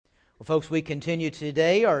Well, folks, we continue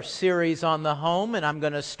today our series on the home, and I'm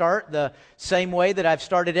going to start the same way that I've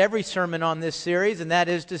started every sermon on this series, and that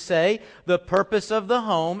is to say, the purpose of the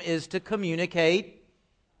home is to communicate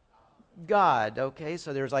God. Okay,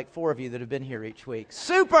 so there's like 4 of you that have been here each week.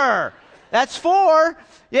 Super! That's 4.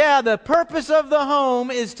 Yeah, the purpose of the home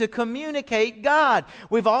is to communicate God.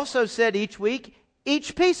 We've also said each week,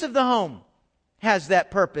 each piece of the home has that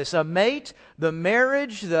purpose. A mate, the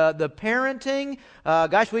marriage, the parenting.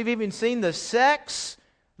 We've even seen the sex,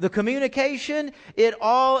 the communication. It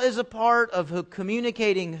all is a part of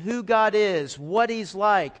communicating who God is, what He's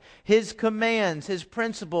like, His commands, His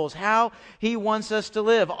principles, how He wants us to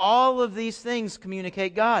live. All of these things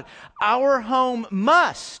communicate God. Our home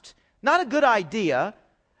must, not a good idea,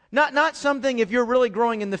 not something if you're really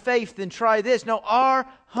growing in the faith, then try this. No, our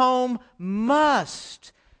home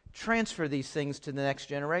must transfer these things to the next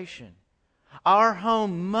generation. Our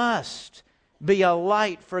home must be a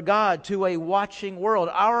light for God to a watching world.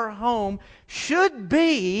 Our home should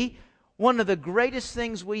be one of the greatest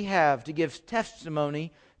things we have to give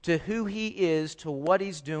testimony to who He is, to what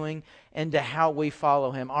He's doing, and to how we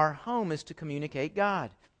follow Him. Our home is to communicate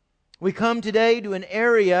God. We come today to an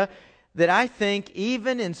area that I think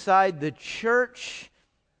even inside the church,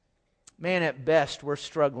 man, at best, we're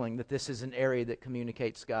struggling that this is an area that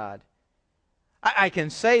communicates God. I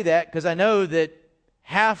can say that because I know that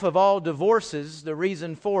half of all divorces, the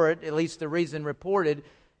reason for it, at least the reason reported,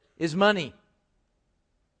 is money.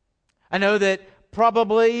 I know that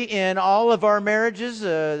probably in all of our marriages,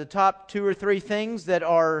 the top 2 or 3 things that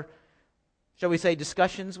are, shall we say,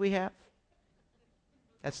 discussions we have.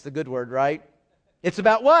 That's the good word, right? It's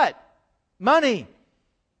about what? Money.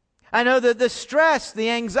 I know that the stress, the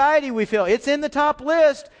anxiety we feel, it's in the top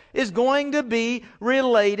list, is going to be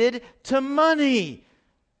related to money.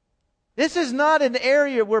 This is not an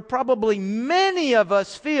area where probably many of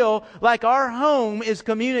us feel like our home is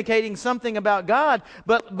communicating something about God,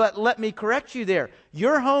 but let me correct you there.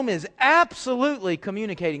 Your home is absolutely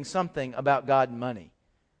communicating something about God and money.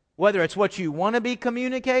 Whether it's what you want to be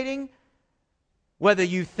communicating, whether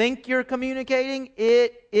you think you're communicating,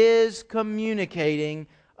 it is communicating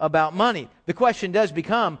about money. The question does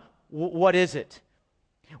become, what is it?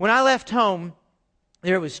 When I left home,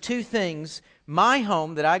 there was 2 things my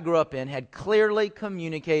home that I grew up in had clearly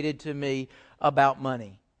communicated to me about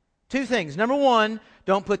money. 2 things. Number 1,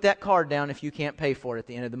 don't put that card down if you can't pay for it at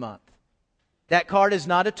the end of the month. That card is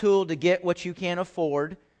not a tool to get what you can't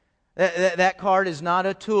afford. That card is not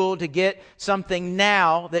a tool to get something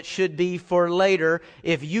now that should be for later.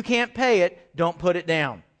 If you can't pay it, don't put it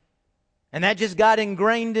down. And that just got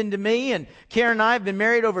ingrained into me, and Karen and I have been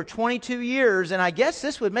married over 22 years, and I guess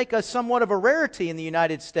this would make us somewhat of a rarity in the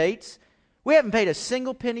United States. We haven't paid a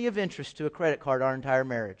single penny of interest to a credit card our entire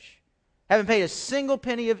marriage. Haven't paid a single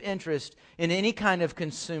penny of interest in any kind of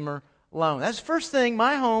consumer loan. That's the first thing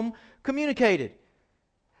my home communicated.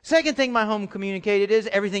 Second thing my home communicated is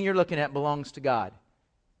everything you're looking at belongs to God.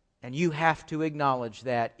 And you have to acknowledge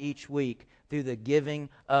that each week through the giving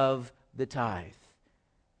of the tithe.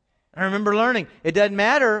 I remember learning, it doesn't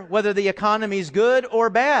matter whether the economy is good or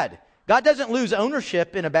bad. God doesn't lose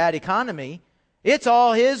ownership in a bad economy. It's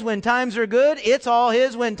all His when times are good. It's all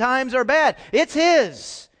His when times are bad. It's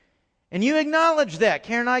His. And you acknowledge that.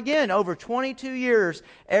 Karen and I, again, over 22 years,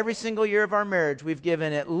 every single year of our marriage, we've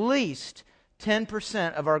given at least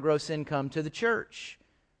 10% of our gross income to the church.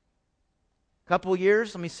 A couple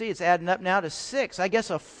years, let me see, it's adding up now to 6. I guess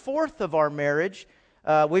a fourth of our marriage.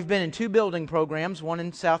 We've been in 2 building programs, one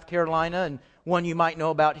in South Carolina and one you might know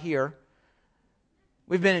about here.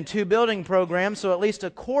 We've been in 2 building programs, so at least a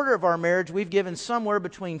quarter of our marriage, we've given somewhere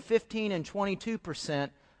between 15 and 22%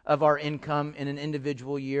 of our income in an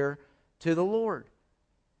individual year to the Lord.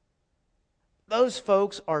 Those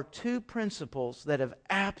folks are 2 principles that have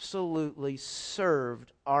absolutely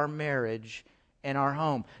served our marriage and our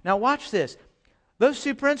home. Now watch this. Those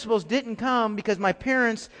 2 principles didn't come because my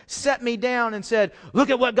parents set me down and said,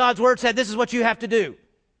 look at what God's Word said, this is what you have to do.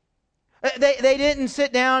 They didn't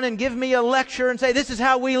sit down and give me a lecture and say, this is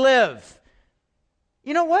how we live.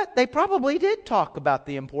 You know what? They probably did talk about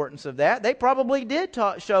the importance of that. They probably did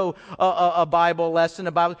show a Bible lesson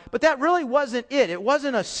about it. But that really wasn't it. It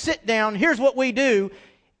wasn't a sit down, here's what we do.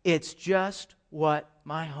 It's just what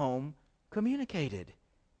my home communicated.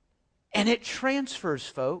 And it transfers,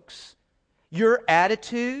 folks. Your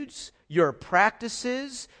attitudes, your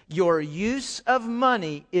practices, your use of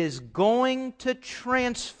money is going to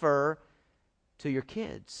transfer to your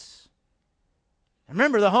kids.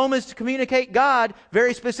 Remember, the home is to communicate God.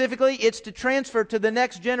 Very specifically, it's to transfer to the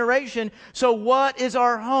next generation. So what is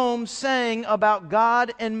our home saying about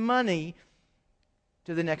God and money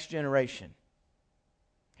to the next generation.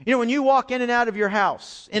 You know, when you walk in and out of your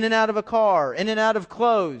house, in and out of a car, in and out of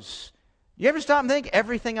clothes, you ever stop and think,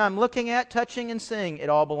 everything I'm looking at, touching, and seeing, it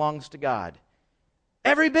all belongs to God.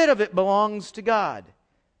 Every bit of it belongs to God.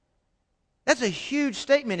 That's a huge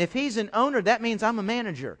statement. If He's an owner, that means I'm a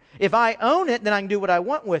manager. If I own it, then I can do what I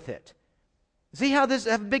want with it. See how this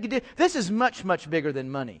is a big deal? This is much, much bigger than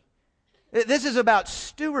money. This is about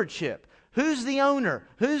stewardship. Who's the owner?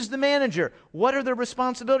 Who's the manager? What are the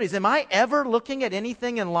responsibilities? Am I ever looking at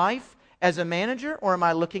anything in life as a manager, or am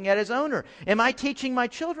I looking at as owner? Am I teaching my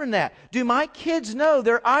children that? Do my kids know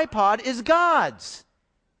their iPod is God's?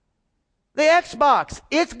 The Xbox,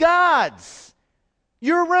 it's God's.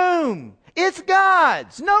 Your room, it's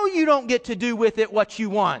God's. No, you don't get to do with it what you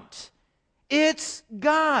want. It's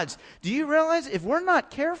God's. Do you realize if we're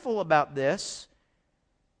not careful about this,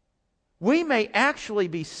 we may actually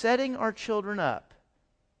be setting our children up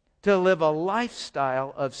to live a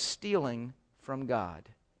lifestyle of stealing from God?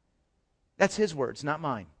 That's His words, not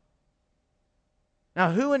mine.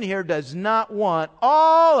 Now, who in here does not want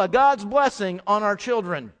all of God's blessing on our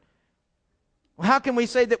children? Well, how can we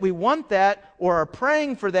say that we want that or are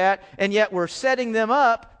praying for that, and yet we're setting them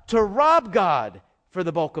up to rob God for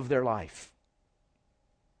the bulk of their life?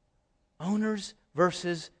 Owners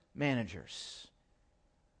versus managers.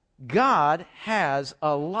 God has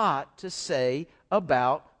a lot to say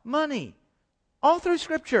about money. All through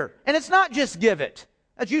Scripture. And it's not just give it.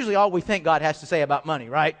 That's usually all we think God has to say about money,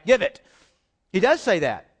 right? Give it. He does say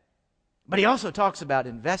that. But He also talks about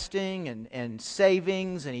investing and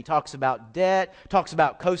savings, and He talks about debt, talks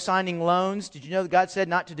about co-signing loans. Did you know that God said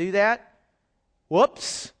not to do that?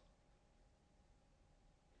 Whoops.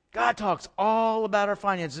 God talks all about our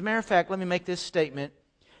finances. As a matter of fact, let me make this statement.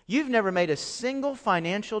 You've never made a single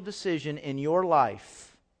financial decision in your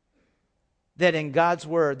life that in God's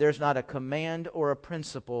Word there's not a command or a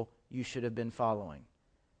principle you should have been following.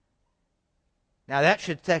 Now that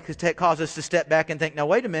should cause us to step back and think, now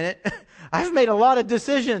wait a minute, I've made a lot of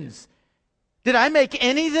decisions. Did I make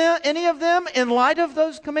any of them in light of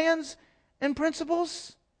those commands and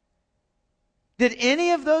principles? Did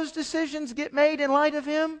any of those decisions get made in light of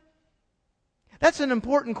Him? That's an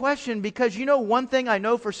important question, because you know one thing I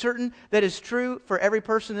know for certain that is true for every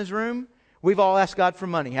person in this room? We've all asked God for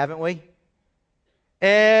money, haven't we?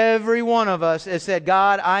 Every one of us has said,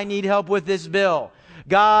 God, I need help with this bill.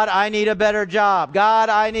 God, I need a better job. God,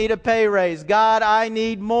 I need a pay raise. God, I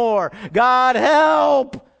need more. God,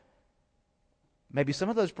 help! Maybe some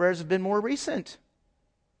of those prayers have been more recent.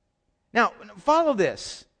 Now, follow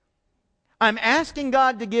this. I'm asking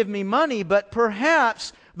God to give me money, but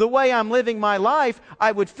perhaps the way I'm living my life,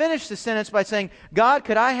 I would finish the sentence by saying, God,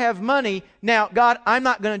 could I have money? Now, God, I'm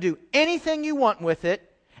not going to do anything you want with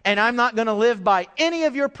it, and I'm not going to live by any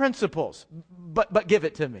of your principles, but give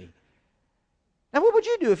it to me. Now, what would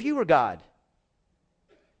you do if you were God?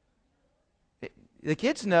 The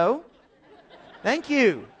kids know. Thank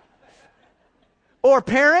you. Or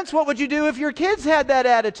parents, what would you do if your kids had that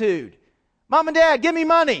attitude? Mom and Dad, give me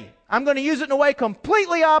money. I'm going to use it in a way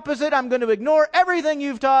completely opposite. I'm going to ignore everything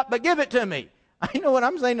you've taught, but give it to me. I know what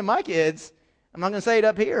I'm saying to my kids. I'm not going to say it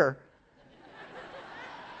up here.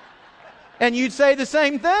 And you'd say the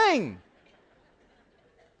same thing.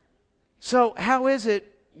 So how is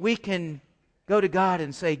it we can go to God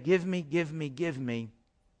and say, give me, give me, give me,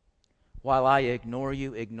 while I ignore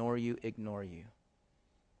you, ignore you, ignore you?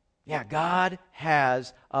 Yeah, God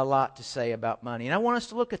has a lot to say about money. And I want us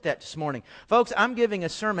to look at that this morning. Folks, I'm giving a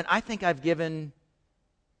sermon I'm thinking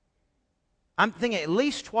at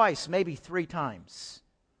least twice, maybe 3 times.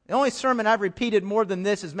 The only sermon I've repeated more than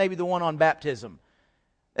this is maybe the one on baptism.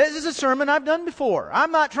 This is a sermon I've done before.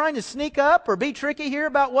 I'm not trying to sneak up or be tricky here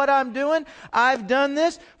about what I'm doing. I've done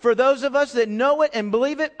this. For those of us that know it and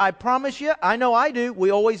believe it, I promise you, I know I do,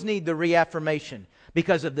 we always need the reaffirmation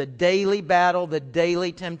because of the daily battle, the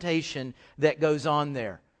daily temptation that goes on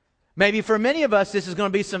there. Maybe for many of us, this is going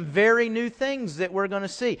to be some very new things that we're going to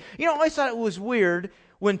see. You know, I always thought it was weird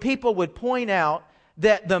when people would point out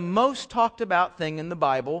that the most talked about thing in the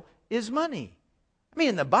Bible is money. I mean,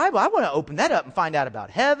 in the Bible, I want to open that up and find out about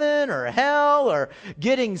heaven or hell or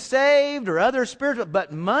getting saved or other spiritual,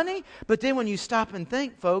 but money? But then when you stop and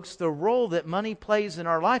think, folks, the role that money plays in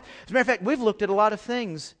our life. As a matter of fact, we've looked at a lot of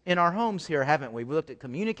things in our homes here, haven't we? We looked at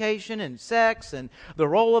communication and sex and the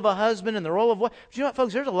role of a husband and the role of what. But you know what,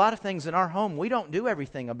 folks? There's a lot of things in our home we don't do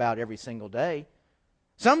everything about every single day.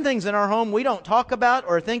 Some things in our home we don't talk about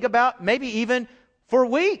or think about, maybe even for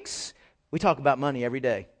weeks. We talk about money every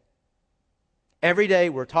day. Every day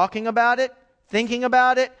we're talking about it, thinking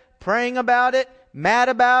about it, praying about it, mad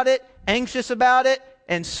about it, anxious about it,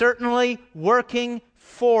 and certainly working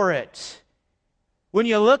for it. When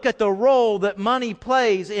you look at the role that money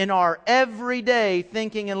plays in our everyday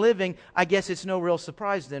thinking and living, I guess it's no real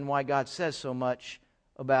surprise then why God says so much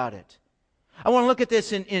about it. I want to look at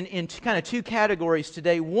this in kind of two categories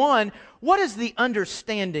today. One, what is the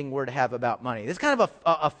understanding we're to have about money? This is kind of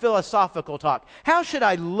a philosophical talk. How should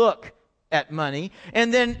I look at money?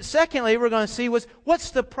 And then secondly, we're going to see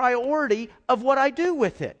what's the priority of what I do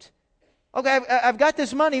with it? Okay, I've got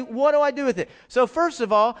this money. What do I do with it? So first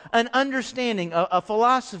of all, an understanding, a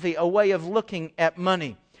philosophy, a way of looking at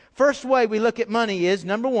money. First way we look at money is,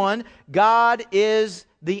 number one, God is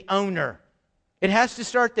the owner. It has to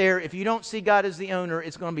start there. If you don't see God as the owner,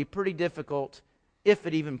 it's going to be pretty difficult, if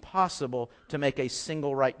it even possible, to make a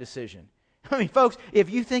single right decision. I mean, folks, if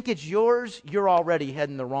you think it's yours, you're already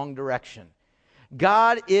heading the wrong direction.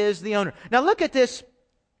 God is the owner. Now look at this.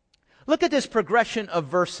 Look at this progression of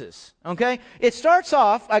verses, okay? It starts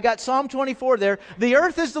off, I got Psalm 24 there, the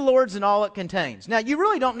earth is the Lord's and all it contains. Now, you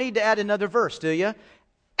really don't need to add another verse, do you?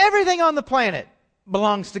 Everything on the planet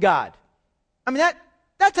belongs to God. I mean,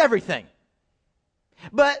 that's everything.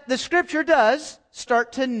 But the Scripture does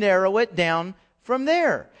start to narrow it down from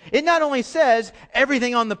there. It not only says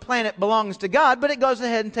everything on the planet belongs to God, but it goes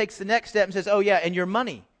ahead and takes the next step and says, oh yeah, and your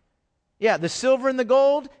money. Yeah, the silver and the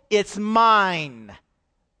gold, it's mine.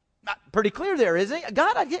 Pretty clear there, isn't it?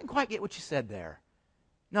 God, I didn't quite get what you said there.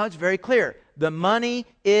 No, it's very clear. The money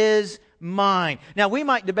is mine. Now, we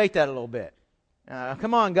might debate that a little bit.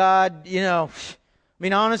 Come on, God, I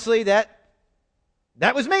mean, honestly, that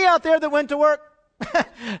was me out there that went to work.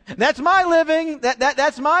 That's my living.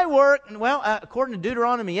 That's my work. Well, according to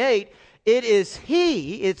Deuteronomy 8,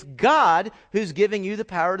 it's God who's giving you the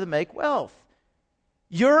power to make wealth.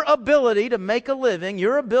 Your ability to make a living,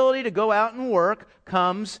 your ability to go out and work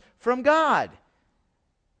comes from God.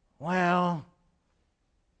 Well,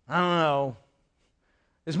 I don't know.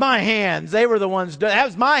 It's my hands. They were the ones. That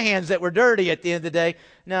was my hands that were dirty at the end of the day.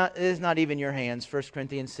 No, it's not even your hands. 1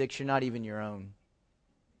 Corinthians 6, you're not even your own.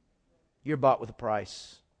 You're bought with a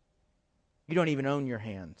price. You don't even own your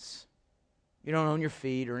hands. You don't own your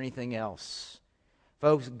feet or anything else.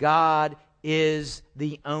 Folks, God is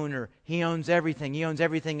the owner. He owns everything. He owns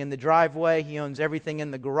everything in the driveway. He owns everything in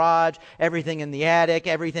the garage, everything in the attic,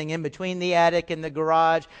 everything in between the attic and the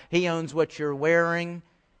garage. He owns what you're wearing.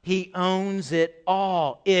 He owns it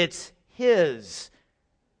all. It's His.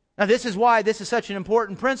 Now, this is why this is such an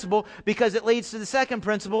important principle, because it leads to the second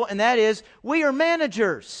principle, and that is we are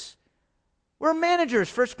managers. We're managers.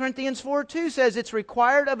 1 Corinthians 4:2 says it's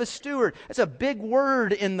required of a steward. That's a big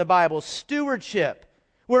word in the Bible, stewardship.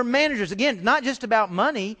 We're managers. Again, not just about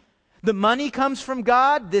money. The money comes from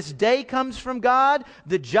God. This day comes from God.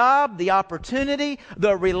 The job, the opportunity,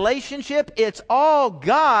 the relationship, it's all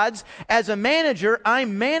God's. As a manager,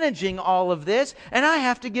 I'm managing all of this, and I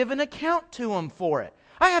have to give an account to Him for it.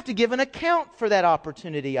 I have to give an account for that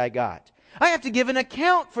opportunity I got. I have to give an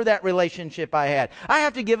account for that relationship I had. I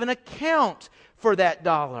have to give an account for that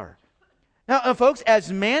dollar. Now, folks,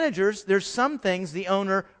 as managers, there's some things the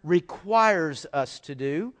owner requires us to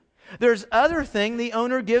do. There's other thing the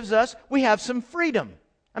owner gives us. We have some freedom.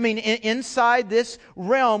 I mean, inside this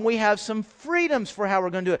realm, we have some freedoms for how we're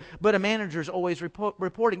going to do it. But a manager's always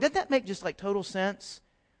reporting. Doesn't that make just like total sense?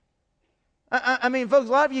 I mean, folks,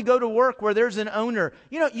 a lot of you go to work where there's an owner.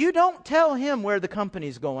 You don't tell him where the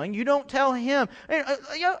company's going. You don't tell him.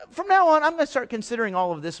 From now on, I'm going to start considering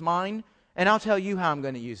all of this mine, and I'll tell you how I'm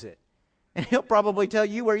going to use it. And he'll probably tell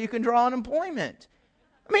you where you can draw unemployment.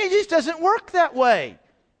 I mean, it just doesn't work that way.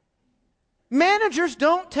 Managers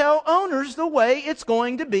don't tell owners the way it's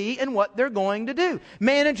going to be and what they're going to do.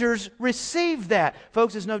 Managers receive that.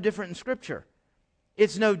 Folks, it's no different in Scripture.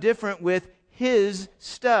 It's no different with His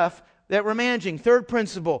stuff that we're managing. Third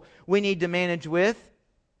principle we need to manage with.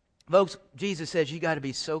 Folks, Jesus says you got to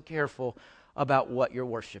be so careful about what you're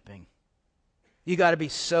worshiping. You got to be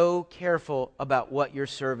so careful about what you're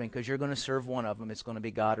serving, because you're going to serve one of them. It's going to be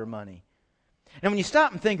God or money. And when you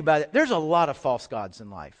stop and think about it, there's a lot of false gods in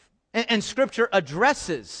life. And Scripture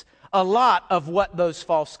addresses a lot of what those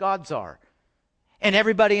false gods are. And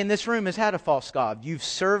everybody in this room has had a false god. You've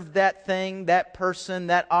served that thing, that person,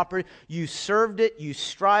 that opera. You served it. You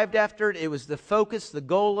strived after it. It was the focus, the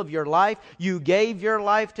goal of your life. You gave your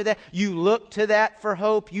life to that. You looked to that for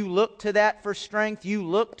hope. You looked to that for strength. You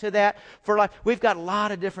looked to that for life. We've got a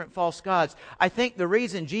lot of different false gods. I think the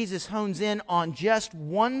reason Jesus hones in on just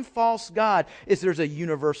one false god is there's a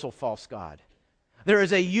universal false god. There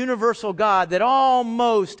is a universal God that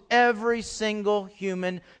almost every single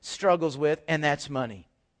human struggles with, and that's money.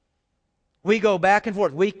 We go back and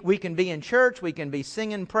forth. We can be in church, we can be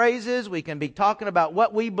singing praises, we can be talking about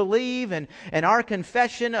what we believe and our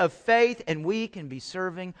confession of faith, and we can be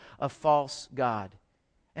serving a false god.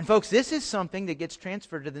 And folks, this is something that gets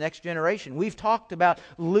transferred to the next generation. We've talked about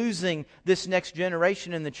losing this next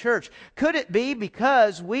generation in the church. Could it be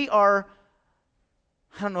because we are,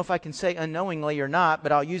 I don't know if I can say unknowingly or not,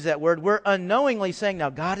 but I'll use that word. We're unknowingly saying, now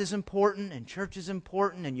God is important and church is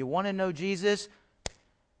important and you want to know Jesus,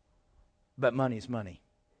 but money's money.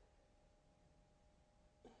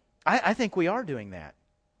 I think we are doing that.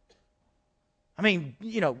 I mean,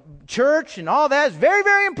 church and all that is very,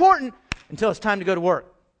 very important until it's time to go to work.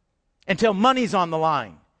 Until money's on the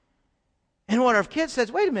line. And one of our kids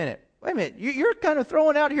says, wait a minute, you're kind of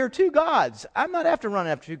throwing out here two gods. I'm not after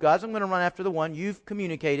running after two gods. I'm going to run after the one you've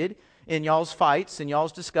communicated in y'all's fights and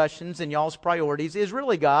y'all's discussions and y'all's priorities is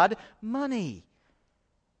really God, money.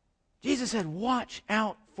 Jesus said, watch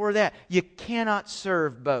out for that. You cannot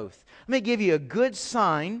serve both. Let me give you a good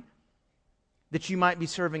sign that you might be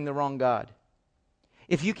serving the wrong God.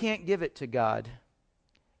 If you can't give it to God,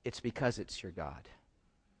 it's because it's your God.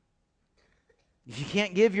 If you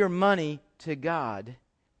can't give your money to God,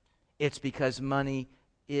 it's because money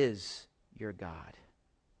is your God.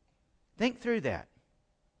 Think through that.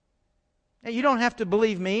 Now, you don't have to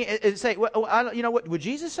believe me. Say, what? Would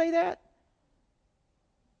Jesus say that?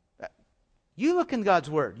 You look in God's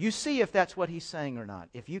Word. You see if that's what He's saying or not.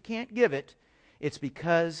 If you can't give it, it's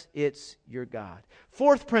because it's your God.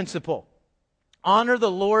 Fourth principle. Honor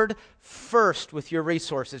the Lord first with your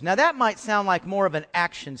resources. Now that might sound like more of an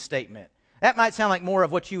action statement. That might sound like more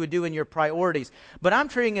of what you would do in your priorities. But I'm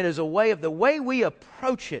treating it as a way of the way we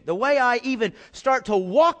approach it. The way I even start to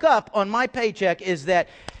walk up on my paycheck is that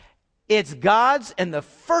it's God's, and the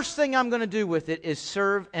first thing I'm going to do with it is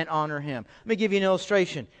serve and honor Him. Let me give you an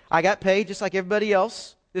illustration. I got paid just like everybody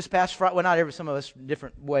else this past Friday. Well, not some of us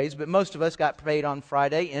different ways, but most of us got paid on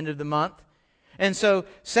Friday, end of the month. And so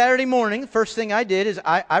Saturday morning, first thing I did is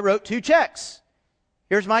I wrote 2 checks.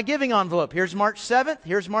 Here's my giving envelope. Here's March 7th.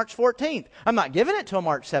 Here's March 14th. I'm not giving it till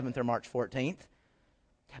March 7th or March 14th.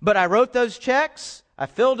 But I wrote those checks. I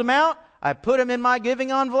filled them out. I put them in my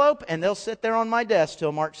giving envelope, and they'll sit there on my desk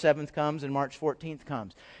till March 7th comes and March 14th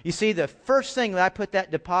comes. You see, the first thing that I put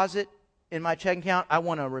that deposit in my checking account, I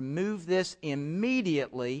want to remove this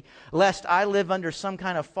immediately, lest I live under some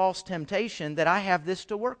kind of false temptation that I have this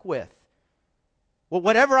to work with. Well,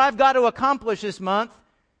 whatever I've got to accomplish this month,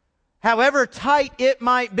 however tight it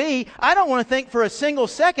might be, I don't want to think for a single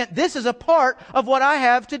second this is a part of what I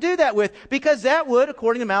have to do that with, because that would,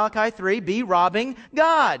 according to Malachi 3, be robbing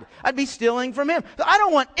God. I'd be stealing from Him. So I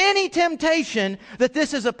don't want any temptation that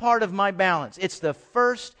this is a part of my balance. It's the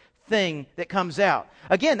first thing that comes out.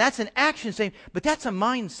 Again, that's an action statement, but that's a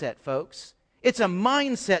mindset, folks. It's a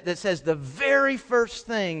mindset that says the very first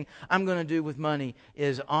thing I'm going to do with money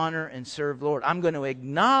is honor and serve the Lord. I'm going to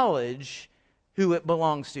acknowledge who it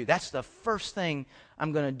belongs to. That's the first thing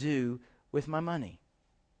I'm going to do with my money.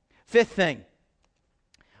 Fifth thing,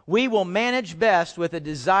 we will manage best with a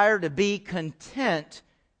desire to be content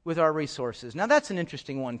with our resources. Now that's an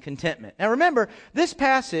interesting one, contentment. Now remember, this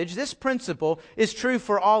passage, this principle is true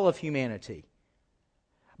for all of humanity.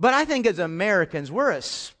 But I think as Americans, we're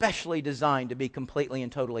especially designed to be completely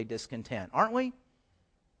and totally discontent, aren't we?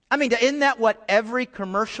 I mean, isn't that what every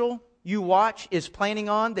commercial you watch is planning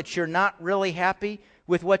on, that you're not really happy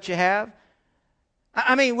with what you have?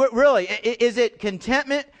 I mean, really, is it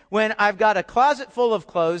contentment when I've got a closet full of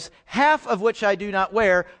clothes, half of which I do not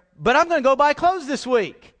wear, but I'm going to go buy clothes this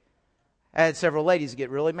week? I had several ladies get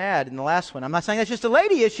really mad in the last one. I'm not saying that's just a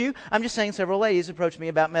lady issue. I'm just saying several ladies approached me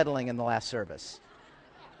about meddling in the last service.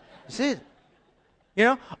 See,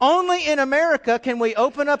 only in America can we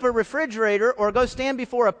open up a refrigerator or go stand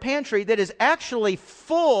before a pantry that is actually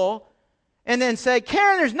full and then say,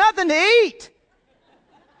 Karen, there's nothing to eat.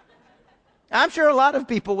 I'm sure a lot of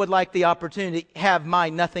people would like the opportunity to have my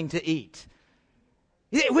nothing to eat.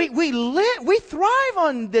 We thrive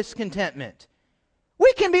on this contentment.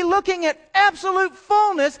 We can be looking at absolute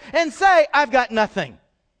fullness and say, I've got nothing.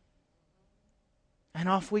 And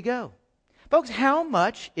off we go. Folks, how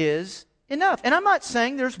much is enough? And I'm not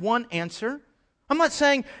saying there's one answer. I'm not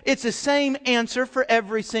saying it's the same answer for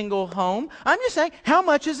every single home. I'm just saying, how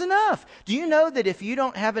much is enough? Do you know that if you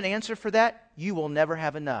don't have an answer for that, you will never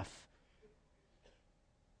have enough?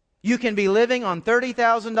 You can be living on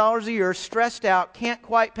 $30,000 a year, stressed out, can't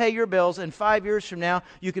quite pay your bills, and 5 years from now,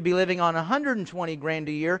 you could be living on $120,000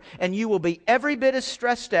 a year, and you will be every bit as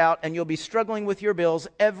stressed out, and you'll be struggling with your bills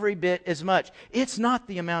every bit as much. It's not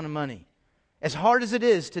the amount of money. As hard as it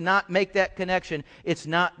is to not make that connection, it's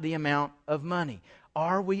not the amount of money.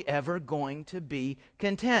 Are we ever going to be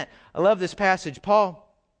content? I love this passage. Paul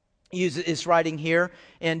is writing here,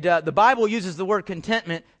 and the Bible uses the word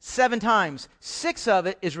contentment 7 times. 6 of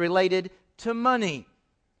it is related to money.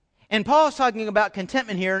 And Paul is talking about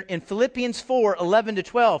contentment here in Philippians 4, 11 to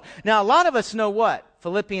 12. Now, a lot of us know what?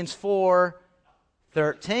 Philippians 4,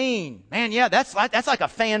 13. Man, yeah, that's like a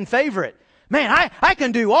fan favorite. Man, I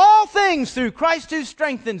can do all things through Christ who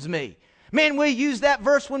strengthens me. Man, we use that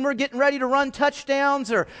verse when we're getting ready to run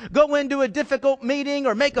touchdowns or go into a difficult meeting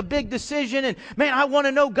or make a big decision. And man, I want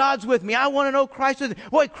to know God's with me. I want to know Christ with me.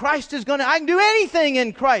 Boy, Christ is I can do anything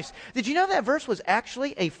in Christ. Did you know that verse was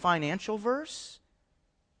actually a financial verse?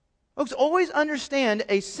 Folks, always understand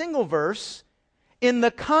a single verse in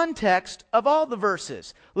the context of all the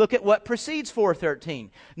verses. Look at what precedes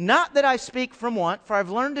 4:13. Not that I speak from want, for I've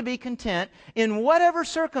learned to be content in whatever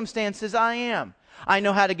circumstances I am. I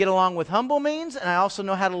know how to get along with humble means, and I also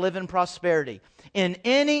know how to live in prosperity. In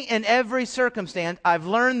any and every circumstance, I've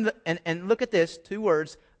learned, and look at this, 2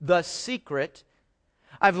 words, the secret.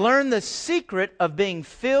 I've learned the secret of being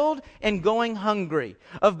filled and going hungry,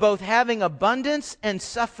 of both having abundance and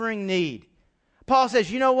suffering need. Paul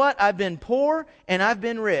says, you know what? I've been poor and I've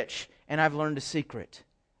been rich, and I've learned a secret.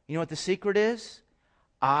 You know what the secret is?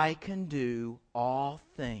 I can do all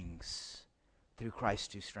things through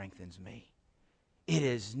Christ who strengthens me. It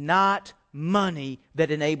is not money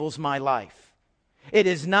that enables my life. It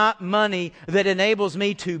is not money that enables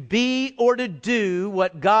me to be or to do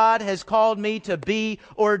what God has called me to be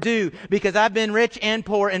or do. Because I've been rich and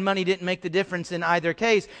poor, and money didn't make the difference in either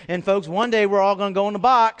case. And folks, one day we're all going to go in a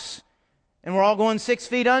box, and we're all going 6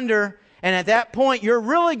 feet under. And at that point, you're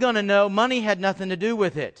really going to know money had nothing to do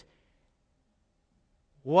with it.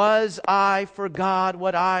 Was I for God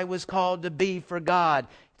what I was called to be for God?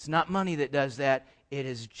 It's not money that does that. It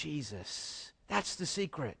is Jesus. That's the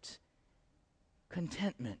secret.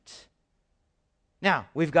 Contentment. Now,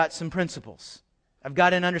 we've got some principles. I've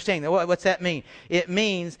got an understanding. What's that mean? It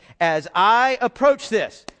means as I approach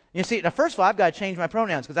this. You see, now first of all, I've got to change my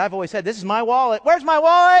pronouns because I've always said, this is my wallet. Where's my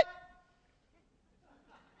wallet?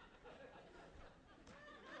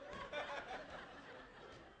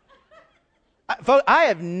 I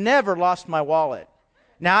have never lost my wallet.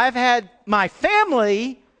 Now, I've had my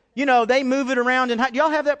family, they move it around. And do y'all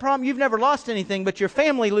have that problem? You've never lost anything, but your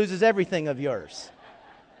family loses everything of yours.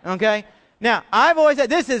 Okay? Now, I've always said,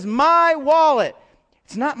 this is my wallet.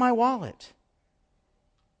 It's not my wallet.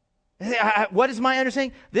 What is my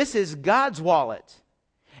understanding? This is God's wallet.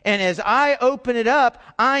 And as I open it up,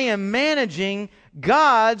 I am managing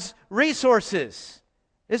God's resources.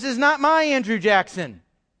 This is not my Andrew Jackson.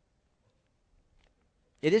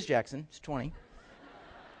 It is Jackson. It's 20.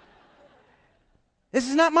 This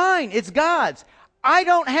is not mine. It's God's. I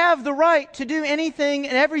don't have the right to do anything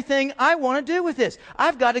and everything I want to do with this.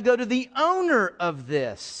 I've got to go to the owner of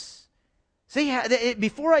this. See,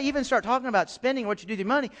 before I even start talking about spending, what you do with your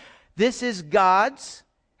money, this is God's.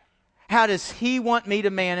 How does He want me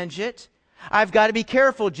to manage it? I've got to be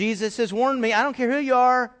careful. Jesus has warned me, I don't care who you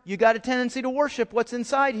are, you got a tendency to worship what's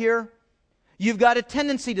inside here. You've got a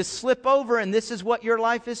tendency to slip over, and this is what your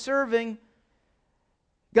life is serving.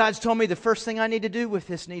 God's told me the first thing I need to do with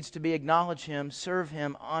this needs to be acknowledge Him, serve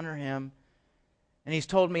Him, honor Him. And He's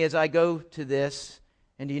told me as I go to this,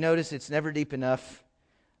 and do you notice it's never deep enough,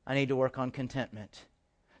 I need to work on contentment.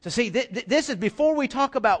 So see, this is before we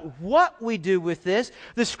talk about what we do with this,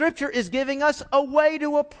 the Scripture is giving us a way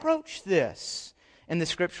to approach this. And the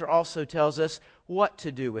Scripture also tells us what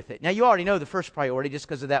to do with it. Now, you already know the first priority just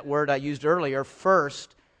because of that word I used earlier,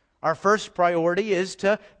 first. Our first priority is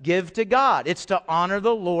to give to God. It's to honor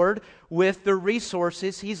the Lord with the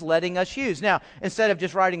resources He's letting us use. Now, instead of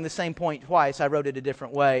just writing the same point twice, I wrote it a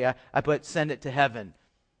different way. I put, send it to heaven.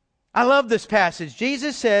 I love this passage.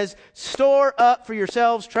 Jesus says, store up for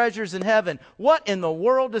yourselves treasures in heaven. What in the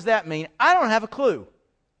world does that mean? I don't have a clue.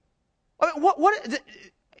 I mean, what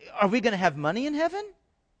are we going to have money in heaven?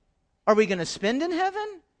 Are we going to spend in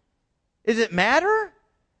heaven? Does it matter?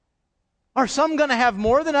 Are some going to have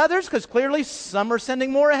more than others? Because clearly some are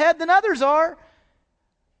sending more ahead than others are.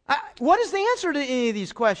 What is the answer to any of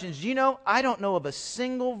these questions? Do you know, I don't know of a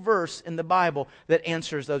single verse in the Bible that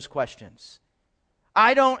answers those questions.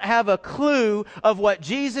 I don't have a clue of what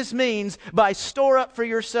Jesus means by store up for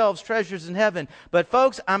yourselves treasures in heaven. But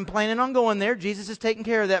folks, I'm planning on going there. Jesus is taking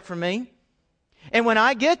care of that for me. And when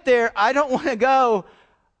I get there, I don't want to go,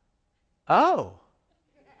 oh,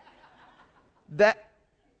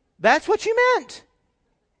 that's what you meant.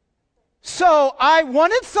 So I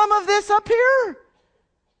wanted some of this up here?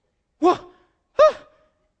 Well,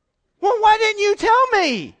 why didn't you tell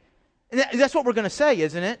me? And that's what we're going to say,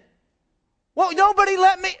 isn't it? Well, nobody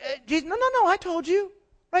let me. Jesus, no, I told you.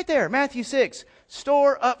 Right there, Matthew 6.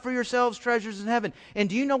 Store up for yourselves treasures in heaven. And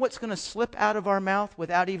do you know what's going to slip out of our mouth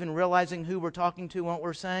without even realizing who we're talking to and what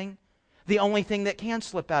we're saying? The only thing that can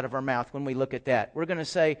slip out of our mouth when we look at that. We're going to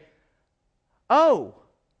say, oh,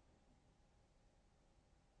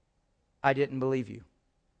 I didn't believe you.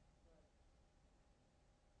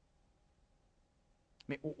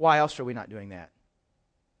 I mean, why else are we not doing that?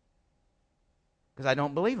 Because I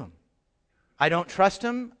don't believe him. I don't trust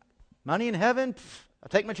him. Money in heaven, I'll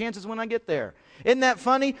take my chances when I get there. Isn't that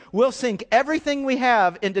funny? We'll sink everything we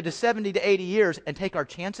have into the 70 to 80 years and take our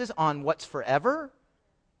chances on what's forever?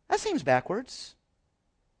 That seems backwards.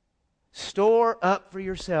 Store up for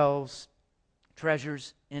yourselves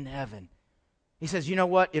treasures in heaven. He says, you know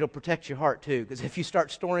what? It'll protect your heart too, because if you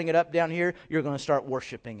start storing it up down here, you're going to start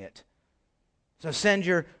worshiping it. So send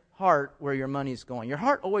your heart where your money's going. Your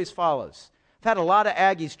heart always follows. I've had a lot of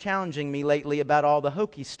Aggies challenging me lately about all the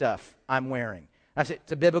hokey stuff I'm wearing. I said,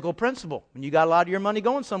 it's a biblical principle. When you got a lot of your money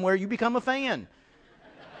going somewhere, you become a fan.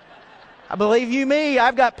 I believe you me,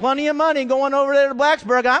 I've got plenty of money going over there to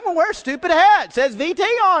Blacksburg. I'm going to wear a stupid hat. It says VT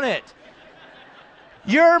on it.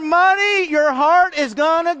 Your money, your heart is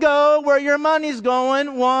going to go where your money's going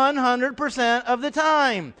 100% of the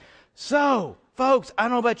time. So, folks, I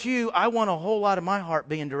don't know about you, I want a whole lot of my heart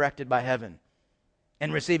being directed by heaven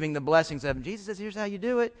and receiving the blessings of heaven. Jesus says, here's how you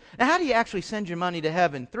do it. Now, how do you actually send your money to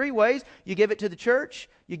heaven? 3 ways. You give it to the church,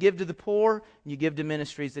 you give to the poor, and you give to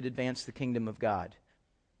ministries that advance the kingdom of God.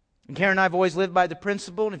 And Karen and I have always lived by the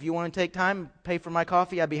principle, and if you want to take time, pay for my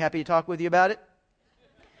coffee, I'd be happy to talk with you about it.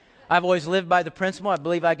 I've always lived by the principle, I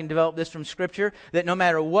believe I can develop this from Scripture, that no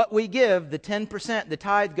matter what we give, the 10%, the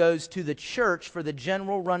tithe goes to the church for the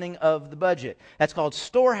general running of the budget. That's called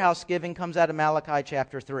storehouse giving, comes out of Malachi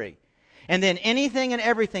chapter 3. And then anything and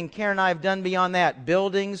everything Karen and I have done beyond that,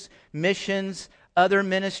 buildings, missions, other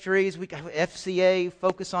ministries, we FCA,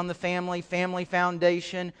 Focus on the Family, Family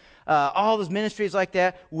Foundation, all those ministries like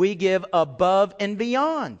that, we give above and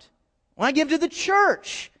beyond. When I give to the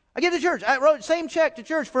church, I wrote the same check to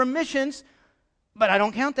church for missions, but I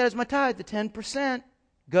don't count that as my tithe. The 10%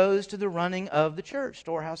 goes to the running of the church,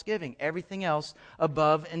 storehouse giving. Everything else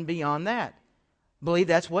above and beyond that. I believe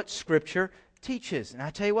that's what Scripture teaches. And I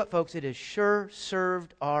tell you what, folks, it has sure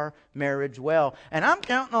served our marriage well. And I'm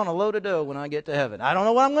counting on a load of dough when I get to heaven. I don't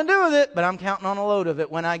know what I'm going to do with it, but I'm counting on a load of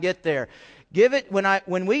it when I get there. Give it,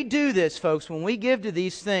 when we do this, folks, when we give to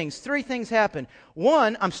these things, 3 things happen.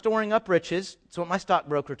 1, I'm storing up riches. That's what my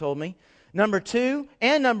stockbroker told me. Number 2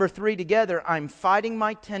 and number 3 together, I'm fighting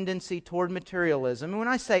my tendency toward materialism. And when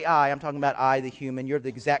I say I'm talking about I, the human. You're the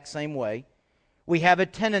exact same way. We have a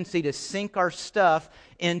tendency to sink our stuff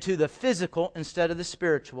into the physical instead of the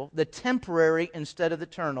spiritual, the temporary instead of the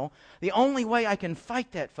eternal. The only way I can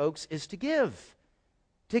fight that, folks, is to give.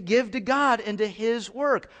 To give to God and to His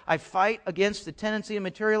work. I fight against the tendency of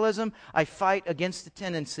materialism. I fight against the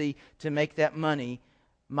tendency to make that money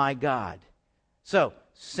my God. So,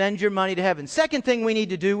 send your money to heaven. Second thing we need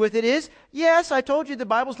to do with it is, yes, I told you the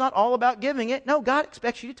Bible's not all about giving it. No, God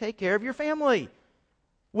expects you to take care of your family.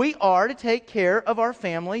 We are to take care of our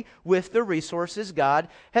family with the resources God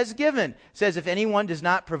has given. It says if anyone does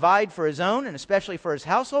not provide for his own, and especially for his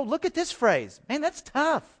household, look at this phrase. Man, that's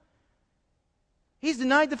tough. He's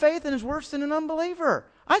denied the faith and is worse than an unbeliever.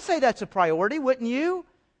 I'd say that's a priority, wouldn't you?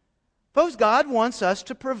 Folks, God wants us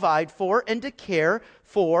to provide for and to care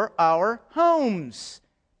for our homes.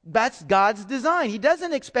 That's God's design. He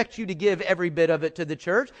doesn't expect you to give every bit of it to the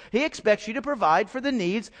church. He expects you to provide for the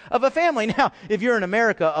needs of a family. Now, if you're in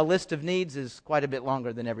America, a list of needs is quite a bit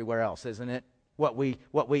longer than everywhere else, isn't it? What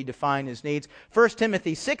we define as needs. 1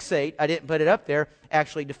 Timothy 6:8, I didn't put it up there,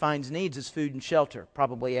 actually defines needs as food and shelter.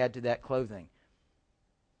 Probably add to that clothing.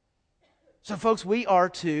 So folks, we are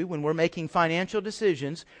to, when we're making financial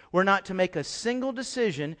decisions, we're not to make a single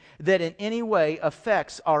decision that in any way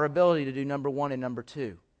affects our ability to do number 1 and number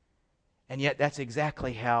 2. And yet that's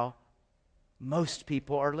exactly how most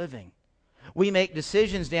people are living. We make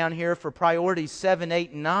decisions down here for priorities 7,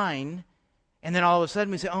 8, and 9, and then all of a sudden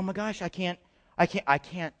we say, oh my gosh, I can't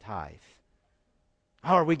tithe.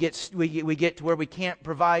 Or we get to where we can't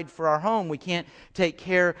provide for our home. We can't take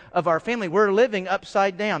care of our family. We're living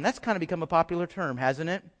upside down. That's kind of become a popular term, hasn't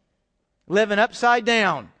it? Living upside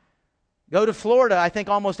down. Go to Florida. I think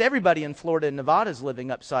almost everybody in Florida and Nevada is living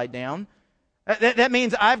upside down. That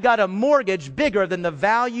means I've got a mortgage bigger than the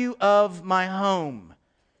value of my home.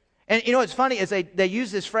 And you know what's funny is they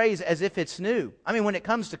use this phrase as if it's new. I mean, when it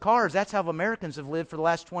comes to cars, that's how Americans have lived for the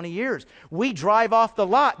last 20 years. We drive off the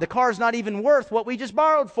lot. The car's not even worth what we just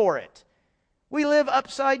borrowed for it. We live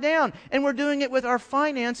upside down, and we're doing it with our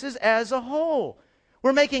finances as a whole.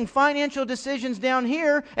 We're making financial decisions down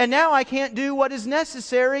here, and now I can't do what is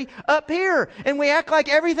necessary up here. And we act like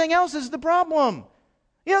everything else is the problem.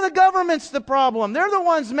 You know, the government's the problem. They're the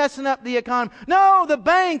ones messing up the economy. No, the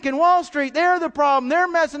bank and Wall Street, they're the problem. They're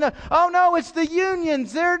messing up. Oh, no, it's the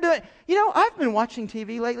unions. They're doing... You know, I've been watching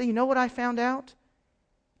TV lately. You know what I found out?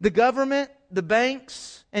 The government, the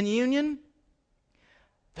banks, and the union,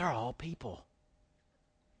 they're all people.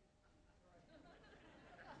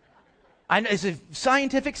 It's a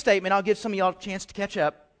scientific statement. I'll give some of y'all a chance to catch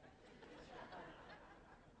up.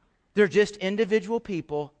 They're just individual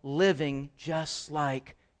people living just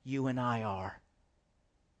like you and I are.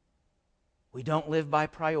 We don't live by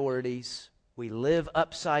priorities. We live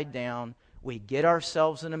upside down. We get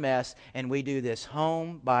ourselves in a mess, and we do this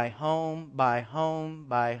home by home by home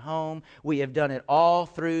by home. We have done it all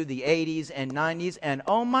through the 80s and 90s, and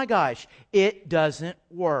oh my gosh, it doesn't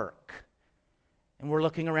work. And we're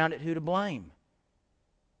looking around at who to blame.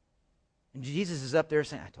 And Jesus is up there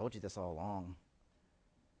saying, I told you this all along.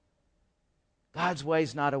 God's way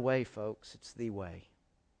is not a way, folks. It's the way.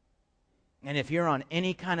 And if you're on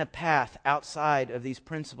any kind of path outside of these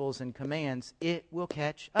principles and commands, it will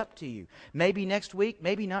catch up to you. Maybe next week,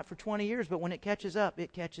 maybe not for 20 years, but when it catches up,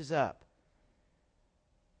 it catches up.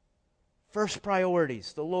 First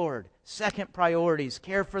priorities, the Lord. Second priorities,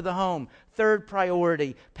 care for the home. Third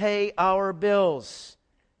priority, pay our bills.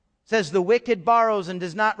 It says the wicked borrows and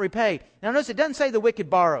does not repay. Now notice it doesn't say the wicked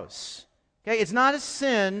borrows. Okay, it's not a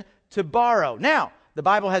sin to borrow. Now, the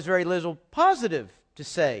Bible has very little positive to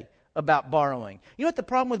say about borrowing. You know what the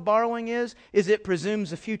problem with borrowing is? Is it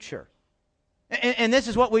presumes a future. And this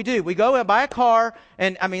is what we do. We go and buy a car,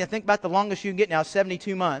 and I think about the longest you can get now,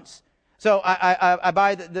 72 months. So I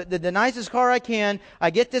buy the nicest car I can.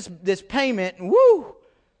 I get this payment, and woo!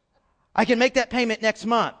 I can make that payment next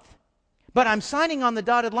month. But I'm signing on the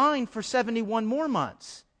dotted line for 71 more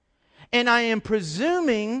months. And I am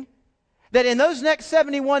presuming that in those next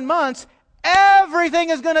 71 months, everything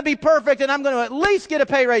is going to be perfect, and I'm going to at least get a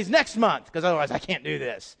pay raise next month, because otherwise I can't do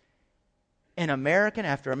this. And American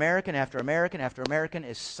after American after American after American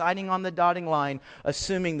is signing on the dotting line,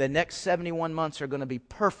 assuming the next 71 months are going to be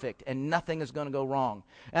perfect and nothing is going to go wrong.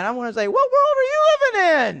 And I want to say, what world are you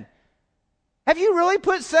living in? Have you really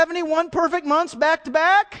put 71 perfect months back to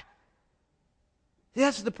back?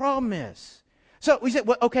 That's the problem is. So we said,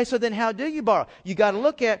 well, okay, so then how do you borrow? You got to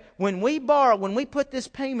look at when we borrow, when we put this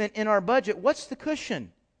payment in our budget, what's the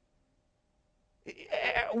cushion?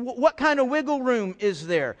 What kind of wiggle room is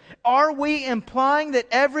there? Are we implying that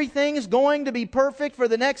everything is going to be perfect for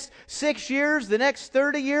the next 6 years, the next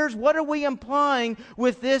 30 years? What are we implying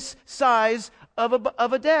with this size of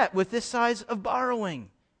a debt, with this size of borrowing?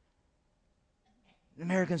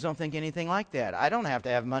 Americans don't think anything like that. I don't have to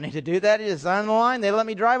have money to do that. I just sign the line. They let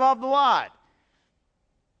me drive off the lot.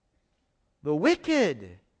 The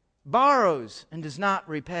wicked borrows and does not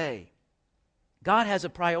repay. God has a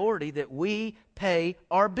priority that we pay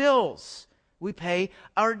our bills. We pay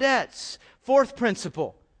our debts. Fourth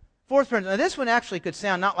principle. Now, this one actually could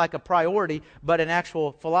sound not like a priority, but an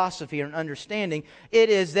actual philosophy or an understanding. It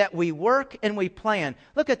is that we work and we plan.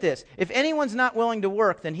 Look at this. If anyone's not willing to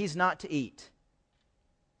work, then he's not to eat.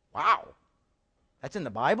 Wow. That's in the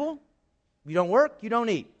Bible? You don't work, you don't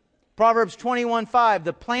eat. Proverbs 21:5,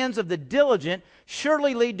 the plans of the diligent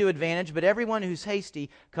surely lead to advantage, but everyone who's hasty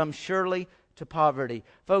comes surely to poverty.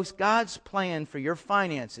 Folks, God's plan for your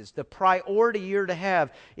finances, the priority you're to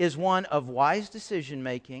have, is one of wise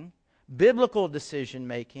decision-making, biblical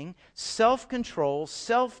decision-making, self-control,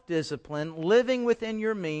 self-discipline, living within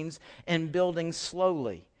your means, and building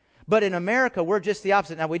slowly. But in America, we're just the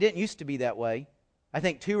opposite. Now, we didn't used to be that way. I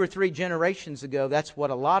think 2 or 3 generations ago, that's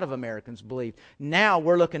what a lot of Americans believed. Now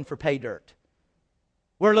we're looking for pay dirt.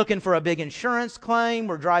 We're looking for a big insurance claim.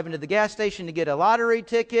 We're driving to the gas station to get a lottery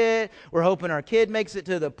ticket. We're hoping our kid makes it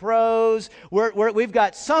to the pros. We've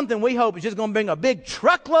got something we hope is just going to bring a big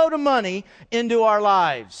truckload of money into our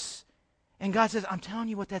lives. And God says, I'm telling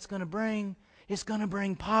you what that's going to bring. It's going to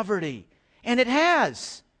bring poverty. And it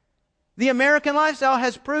has. The American lifestyle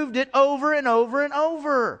has proved it over and over and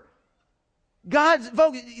over.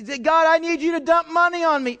 Folks, God, I need you to dump money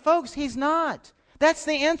on me. Folks, He's not. That's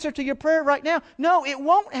the answer to your prayer right now. No, it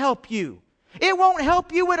won't help you. It won't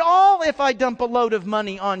help you at all if I dump a load of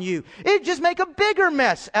money on you. It'd just make a bigger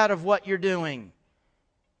mess out of what you're doing.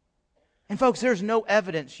 And folks, there's no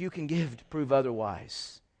evidence you can give to prove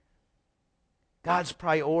otherwise. God's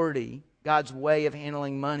priority, God's way of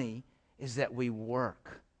handling money is that we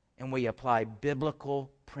work and we apply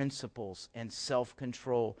biblical principles and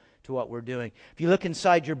self-control to what we're doing. If you look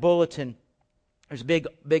inside your bulletin, There's a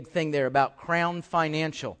big thing there about Crown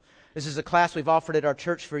Financial. This is a class we've offered at our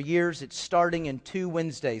church for years. It's starting in 2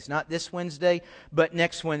 Wednesdays. Not this Wednesday, but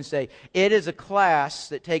next Wednesday. It is a class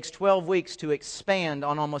that takes 12 weeks to expand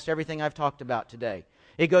on almost everything I've talked about today.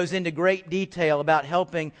 It goes into great detail about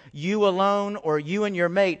helping you alone or you and your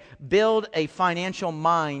mate build a financial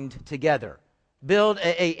mind together. Build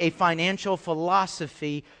a financial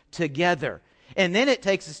philosophy together. And then it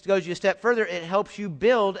goes you a step further. It helps you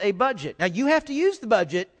build a budget. Now, you have to use the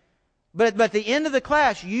budget, but at the end of the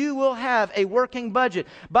class, you will have a working budget.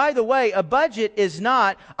 By the way, a budget is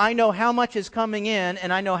not, I know how much is coming in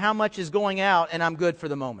and I know how much is going out and I'm good for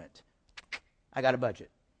the moment. I got a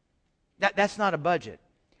budget. That's not a budget.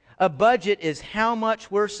 A budget is how much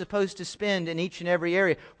we're supposed to spend in each and every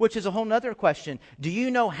area, which is a whole other question. Do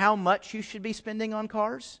you know how much you should be spending on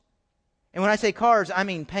cars? And when I say cars, I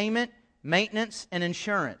mean payment, maintenance, and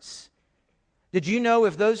insurance. Did you know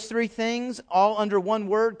if those three things, all under one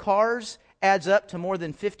word, cars, adds up to more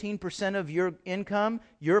than 15% of your income,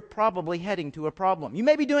 you're probably heading to a problem. You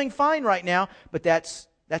may be doing fine right now, but that's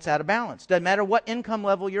out of balance. Doesn't matter what income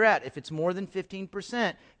level you're at. If it's more than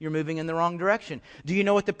 15%, you're moving in the wrong direction. Do you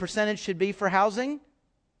know what the percentage should be for housing?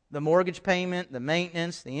 The mortgage payment, the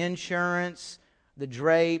maintenance, the insurance, the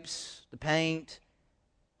drapes, the paint,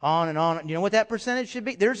 on and on. You know what that percentage should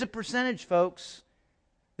be? There's a percentage, folks.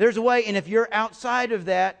 There's a way, and if you're outside of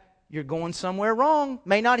that, you're going somewhere wrong.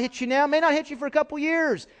 May not hit you now, may not hit you for a couple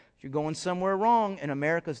years. You're going somewhere wrong, and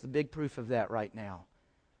America's the big proof of that right now.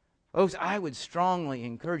 Folks, I would strongly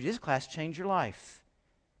encourage you. This class change your life.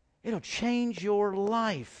 It'll change your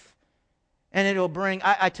life. And it'll bring,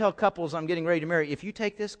 I tell couples I'm getting ready to marry, if you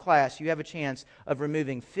take this class, you have a chance of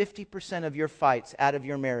removing 50% of your fights out of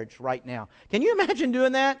your marriage right now. Can you imagine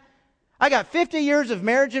doing that? I got 50 years of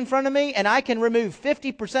marriage in front of me, and I can remove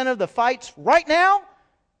 50% of the fights right now?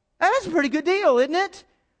 That's a pretty good deal, isn't it?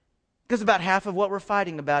 Because about half of what we're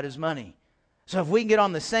fighting about is money. So if we can get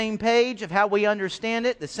on the same page of how we understand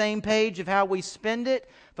it, the same page of how we spend it,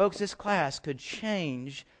 folks, this class could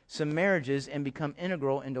change some marriages and become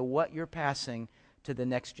integral into what you're passing to the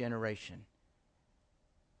next generation.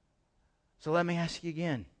 So let me ask you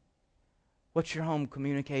again, what's your home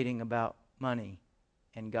communicating about money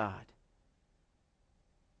and God?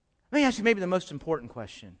 Let me ask you maybe the most important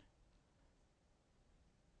question.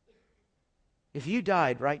 If you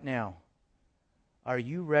died right now, are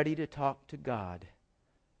you ready to talk to God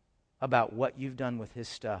about what you've done with His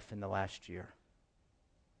stuff in the last year?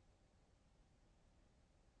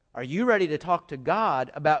 Are you ready to talk to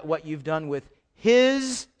God about what you've done with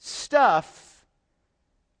His stuff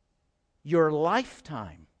your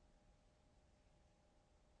lifetime?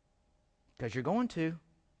 Because you're going to.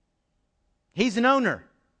 He's an owner.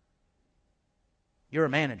 You're a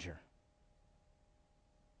manager.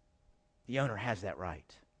 The owner has that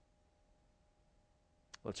right.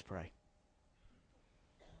 Let's pray.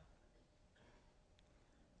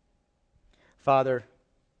 Father,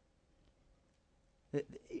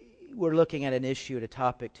 we're looking at an issue, at a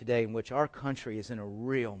topic today in which our country is in a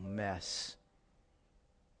real mess.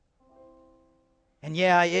 And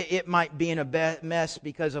yeah, it might be in a mess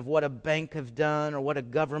because of what a bank have done or what a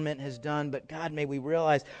government has done, but God, may we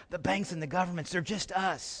realize the banks and the governments, they're just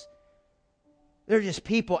us. They're just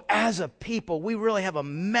people. As a people, we really have a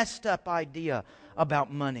messed up idea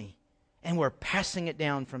about money. And we're passing it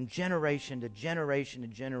down from generation to generation to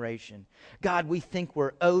generation. God, we think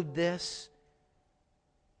we're owed this.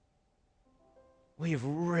 We have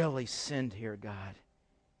really sinned here, God.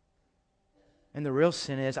 And the real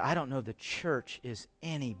sin is, I don't know the church is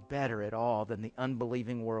any better at all than the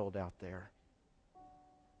unbelieving world out there.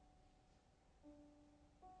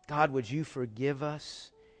 God, would you forgive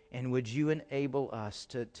us? And would you enable us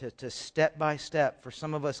to step by step, for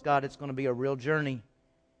some of us, God, it's going to be a real journey.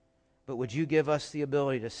 But would you give us the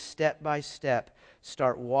ability to step by step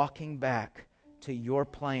start walking back to your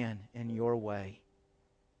plan and your way?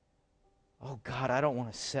 Oh God, I don't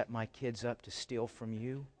want to set my kids up to steal from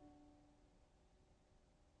you.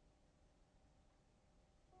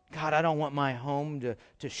 God, I don't want my home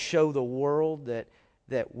to show the world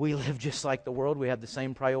that we live just like the world. We have the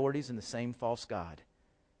same priorities and the same false God.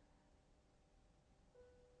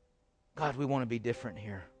 God, we want to be different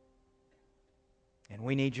here. And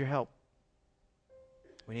we need your help.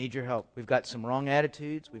 We need your help. We've got some wrong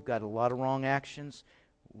attitudes. We've got a lot of wrong actions.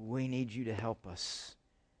 We need you to help us.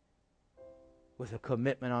 With a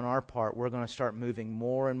commitment on our part, we're going to start moving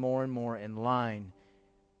more and more and more in line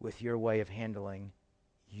with your way of handling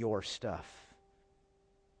your stuff.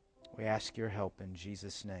 We ask your help in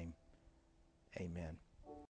Jesus' name. Amen.